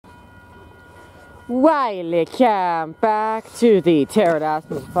Welcome back to the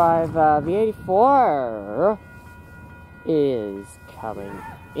Pterodactyl 5. V84 is coming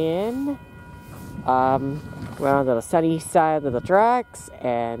in. We're on the sunny side of the tracks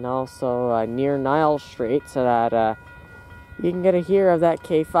and also near Nile Street, so that you can get a hear of that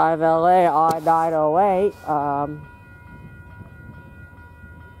K5LA on 908.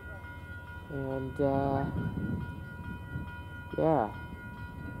 Yeah.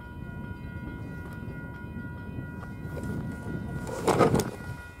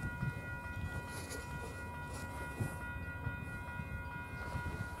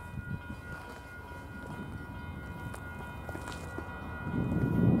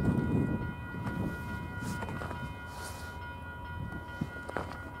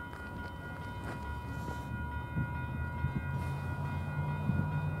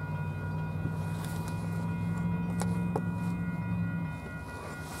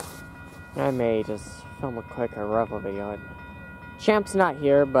 I may just film a quick arrival video. Champ's not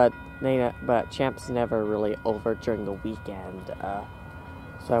here, but Champ's never really over during the weekend,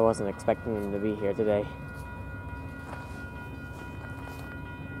 so I wasn't expecting him to be here today.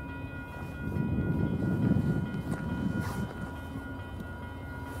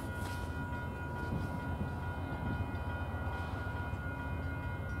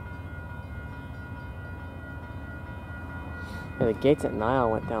 Yeah, the gates at Nile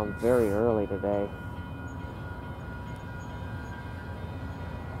went down very early today.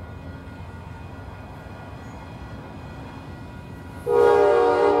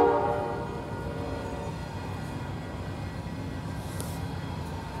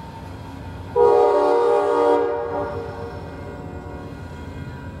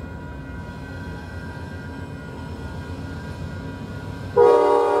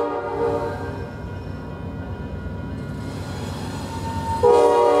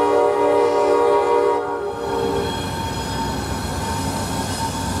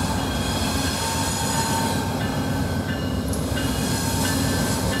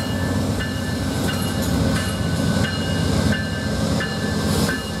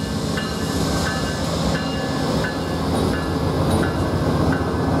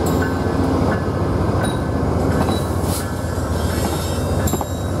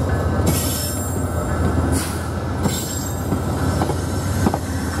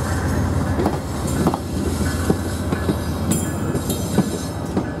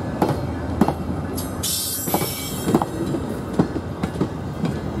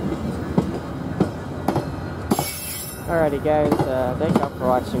 Alrighty guys, thank y'all for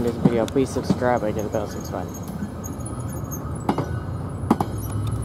watching this video. Please subscribe and get the bell 6 button.